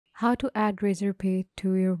How to add RazorPay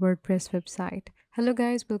to your WordPress website. Hello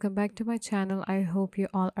guys, welcome back to my channel. I hope you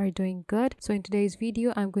all are doing good. So in today's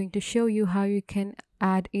video, I'm going to show you how you can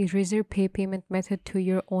add a RazorPay payment method to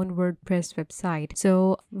your own WordPress website.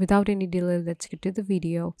 So without any delay, let's get to the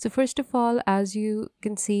video. So first of all, as you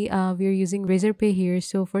can see, we're using RazorPay here.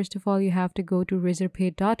 So first of all, you have to go to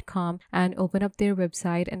razorpay.com and open up their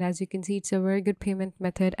website. And as you can see, it's a very good payment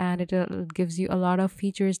method, and it gives you a lot of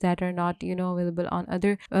features that are not available on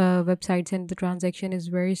other websites, and the transaction is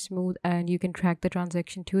very smooth and you can track the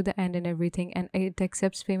transaction to the end and everything, and it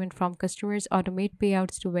accepts payment from customers, automate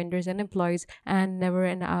payouts to vendors and employees, and never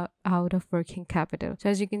an out of working capital. So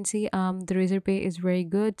as you can see, the RazorPay is very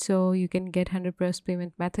good. So you can get 100+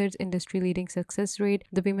 payment methods, industry leading success rate.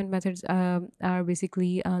 The payment methods are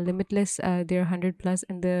basically limitless. They're 100+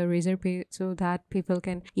 in the RazorPay, so that people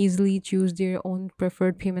can easily choose their own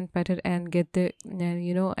preferred payment method and get the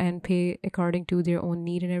and pay according to their own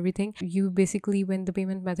need and everything. You basically, when the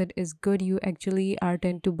payment method is good, you actually are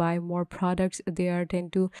tend to buy more products. They are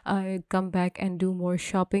tend to come back and do more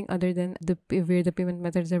shopping, other than the where the payment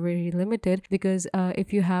methods are very limited. Because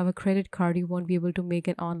if you have a credit card, you won't be able to make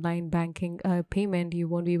an online banking payment. You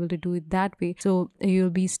won't be able to do it that way, so you'll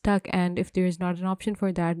be stuck. And if there is not an option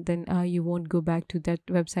for that, then you won't go back to that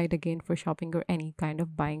website again for shopping or any kind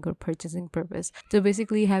of buying or purchasing purpose. So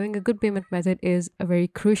basically, having a good payment method is a very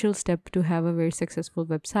crucial step to have a very successful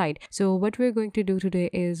website. So what we're going to do today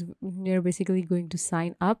is we're basically going to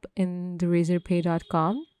sign up in the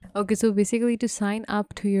razorpay.com. Okay, so basically, to sign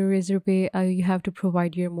up to your RazorPay, you have to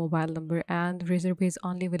provide your mobile number, and RazorPay is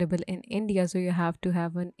only available in India, so you have to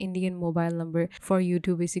have an Indian mobile number for you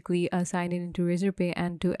to basically sign in into RazorPay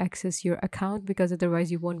and to access your account, because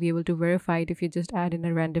otherwise you won't be able to verify it. If you just add in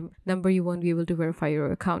a random number, you won't be able to verify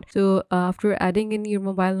your account. So after adding in your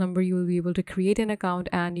mobile number, you will be able to create an account,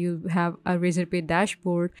 and you have a RazorPay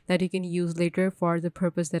dashboard that you can use later for the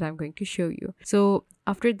purpose that I'm going to show you. So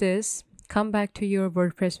after this, come back to your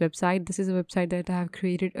WordPress website. This is a website that I have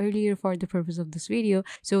created earlier for the purpose of this video.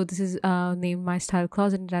 So this is named My Style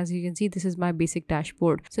Closet, and as you can see, this is my basic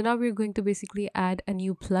dashboard. So now we're going to basically add a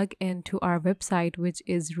new plugin to our website, which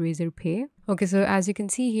is RazorPay. Okay, so as you can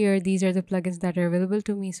see here, these are the plugins that are available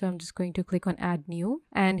to me. So I'm just going to click on add new,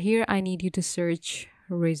 and here I need you to search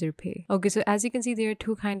RazorPay. Okay, so as you can see, there are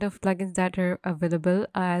two kind of plugins that are available.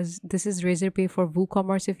 As this is RazorPay for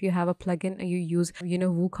WooCommerce. If you have a plugin you use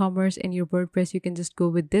WooCommerce in your WordPress, you can just go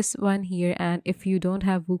with this one here. And if you don't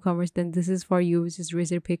have WooCommerce, then this is for you, which is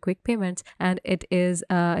RazorPay Quick Payments, and it is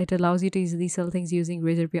it allows you to easily sell things using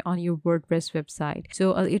RazorPay on your WordPress website.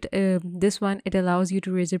 So this one, it allows you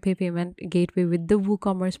to RazorPay payment gateway with the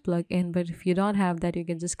WooCommerce plugin. But if you don't have that, you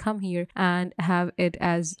can just come here and have it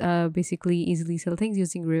as basically easily sell things using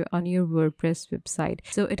on your WordPress website.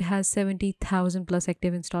 So it has 70,000+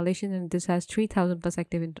 active installations, and this has 3,000+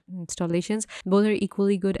 active installations. Both are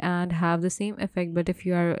equally good and have the same effect. But if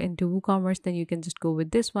you are into WooCommerce, then you can just go with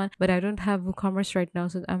this one. But I don't have WooCommerce right now,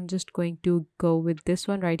 so I'm just going to go with this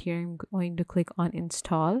one right here. I'm going to click on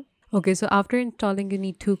install. Okay, so after installing, you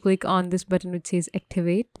need to click on this button which says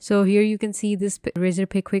activate. So here you can see this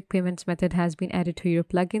RazorPay quick payments method has been added to your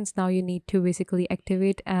plugins. Now you need to basically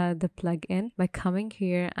activate the plugin by coming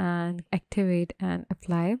here and activate and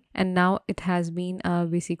apply. And now it has been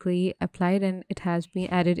basically applied, and it has been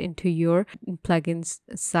added into your plugins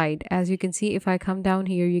side. As you can see, if I come down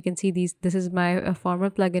here, you can see this is my former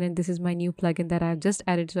plugin, and this is my new plugin that I've just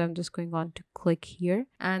added. So I'm just going on to click here,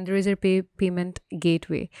 and RazorPay payment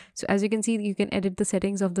gateway. So as you can see, you can edit the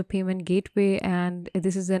settings of the payment gateway, and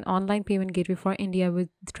this is an online payment gateway for India with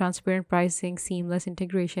transparent pricing, seamless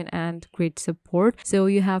integration, and great support. So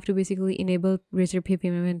you have to basically enable RazorPay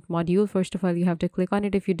payment module. First of all, you have to click on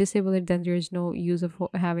it. If you disable it, then there is no use of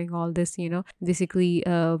having all this, basically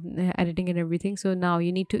editing and everything. So now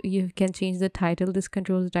you can change the title. This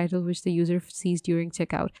controls the title which the user sees during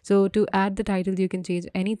checkout. So to add the title, you can change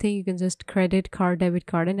anything. You can just credit card, debit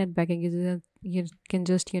card, and net banking users. You can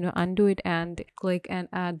just undo it and click and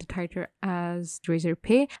add the title as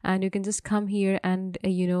RazorPay, and you can just come here and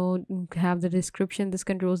have the description. This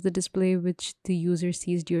controls the display which the user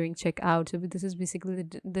sees during checkout. So this is basically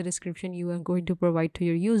the description you are going to provide to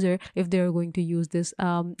your user if they are going to use this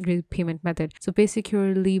payment method. So pay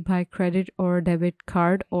securely by credit or debit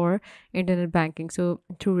card or internet banking, so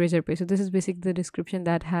through RazorPay. So this is basically the description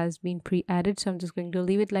that has been pre-added. So I'm just going to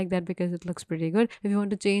leave it like that because it looks pretty good. If you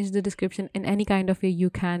want to change the description in any kind of way you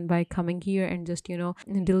can by coming here and just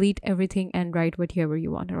delete everything and write whatever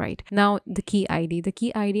you want to write. Now the key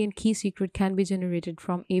ID and key secret can be generated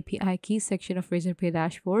from API keys section of RazorPay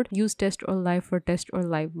dashboard. Use test or live for test or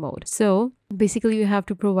live mode. So basically you have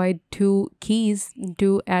to provide 2 keys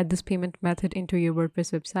to add this payment method into your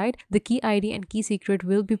WordPress website. The key ID and key secret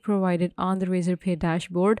will be provided on the RazorPay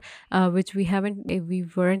dashboard, which we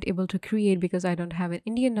weren't able to create because I don't have an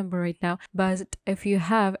Indian number right now. But if you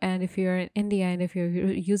have, and if you're in India and if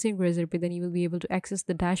you're using RazorPay, then you will be able to access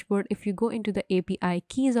the dashboard. If you go into the API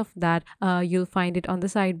keys of that, you'll find it on the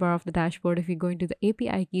sidebar of the dashboard. If you go into the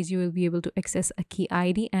API keys, you will be able to access a key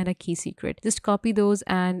ID and a key secret. Just copy those,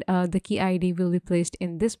 and the key ID will be placed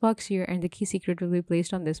in this box here and the key secret will be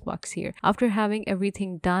placed on this box here. After having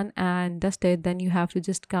everything done and dusted, then you have to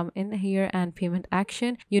just come in here and payment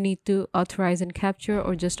action. You need to authorize and capture,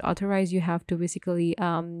 or just authorize. You have to basically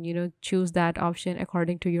choose that option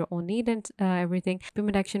according to your own need and everything.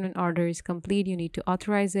 Payment action and order is complete. You need to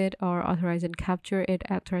authorize it or authorize and capture it.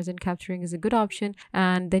 Authorize and capturing is a good option,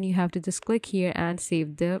 and then you have to just click here and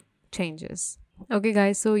save the changes. Okay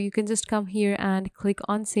guys, so you can just come here and click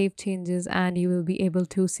on save changes and you will be able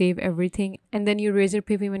to save everything, and then your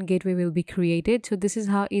RazorPay payment gateway will be created. So this is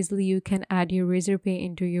how easily you can add your RazorPay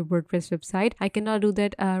into your WordPress website. I cannot do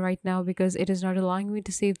that right now because it is not allowing me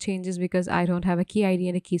to save changes because I don't have a key ID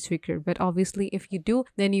and a key secret. But obviously if you do,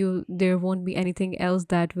 then there won't be anything else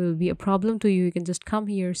that will be a problem to you. You can just come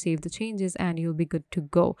here, save the changes, and you'll be good to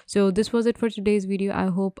go. So this was it for today's video. I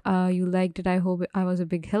hope you liked it. I hope I was a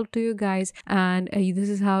big help to you guys. And this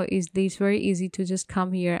is how it's very easy to just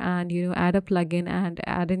come here and add a plugin and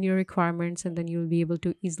add in your requirements, and then you'll be able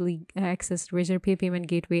to easily access RazorPay payment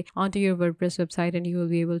gateway onto your WordPress website, and you will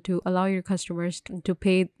be able to allow your customers to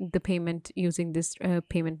pay the payment using this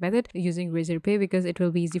payment method using RazorPay, because it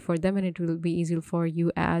will be easy for them and it will be easy for you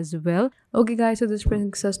as well. Okay guys, so this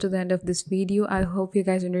brings us to the end of this video. I hope you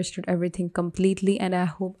guys understood everything completely, and I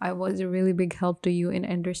hope I was a really big help to you in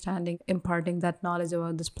understanding, imparting that knowledge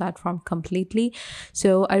about this platform completely.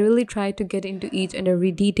 So I really try to get into each and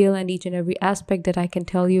every detail and each and every aspect that I can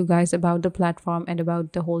tell you guys about the platform and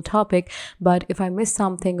about the whole topic. But if I miss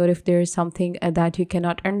something, or if there is something that you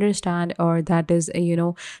cannot understand, or that is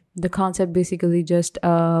the concept basically just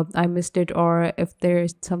I missed it, or if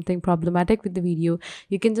there's something problematic with the video,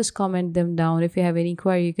 you can just comment them down. If you have any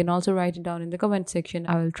query, you can also write it down in the comment section.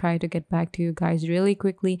 I will try to get back to you guys really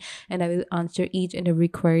quickly, and I will answer each and every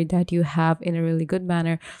query that you have in a really good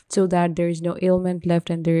manner, so that there is no ailment left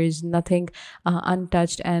and there is nothing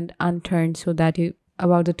untouched and unturned, so that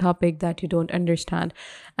about the topic that you don't understand.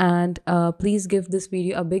 And please give this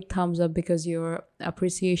video a big thumbs up, because your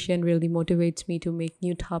appreciation really motivates me to make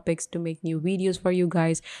new topics, to make new videos for you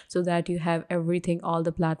guys, so that you have everything, all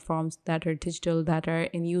the platforms that are digital, that are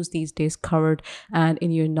in use these days, covered and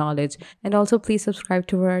in your knowledge. And also please subscribe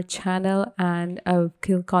to our channel and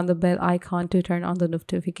click on the bell icon to turn on the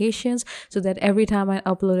notifications, so that every time I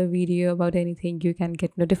upload a video about anything, you can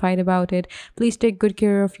get notified about it. Please take good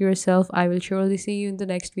care of yourself. I will surely see you in the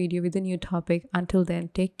next video with a new topic. Until then,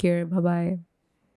 take care. Bye bye.